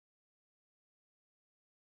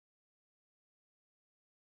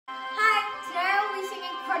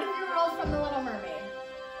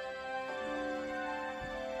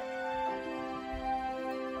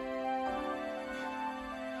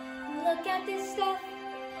Look at this stuff,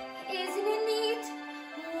 isn't it neat?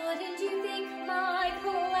 Wouldn't you think my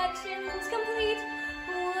collection's complete?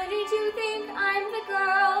 Wouldn't you think I'm the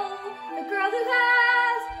girl who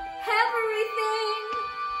has everything?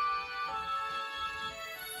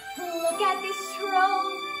 Look at this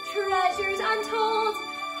trove, treasures untold.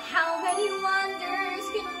 How many wonders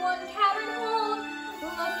can one cavern hold?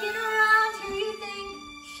 Looking around her, you think,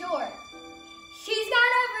 sure, she's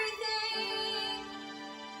got everything.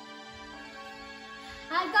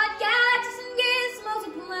 I've got gadgets and gizmos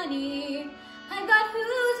aplenty. I've got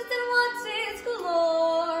who's and what's it's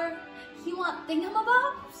galore. You want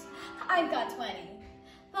thingamabobs? I've got 20.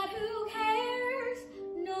 But who cares?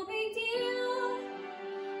 No big deal.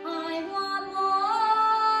 I want more.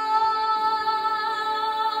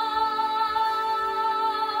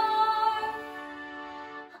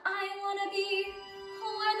 I want to be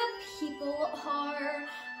where the people are.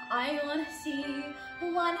 I want to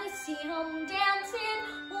see them dancing,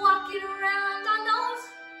 walking around on those,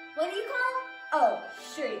 what do you call them? Oh,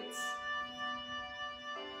 streets.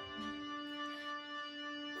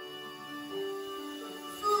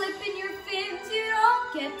 Flipping your fins, you don't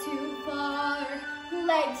get too far.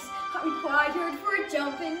 Legs are required for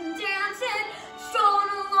jumping, dancing,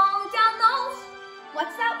 strolling along down those,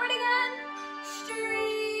 what's that word again?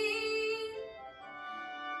 Street.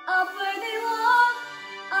 Up where they walk,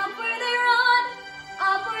 up where they run,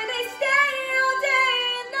 up where they stay all day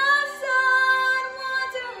in the sun,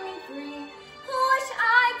 wandering free. Wish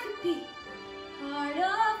I could be part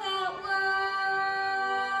of that world.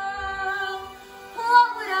 What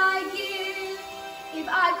would I give if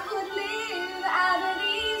I could live out of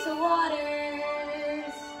these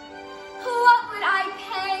waters? What would I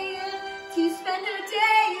pay to spend a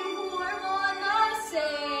day warm on the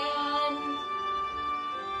sand?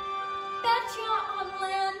 Betcha on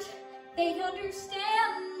land they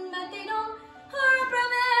understand, but they don't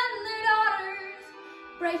reprimand their daughters.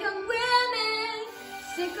 Bright young women,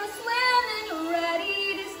 sick of swimming, ready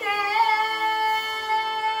to stand,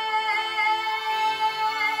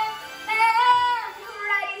 and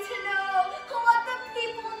ready to know what the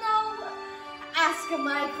people know. Ask them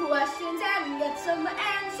my questions and get some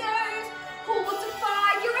answers. What's a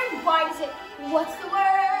fire and why is it? What's the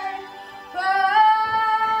word? Burn.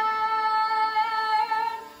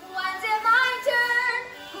 When's it my turn?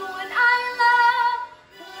 When I love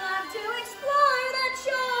to explore that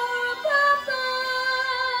shore above,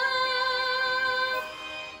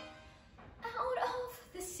 out of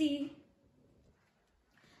the sea.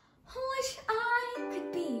 Wish I could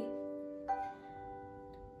be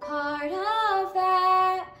part of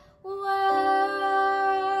that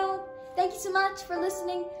world. Thank you so much for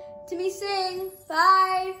listening to me sing.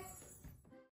 Bye.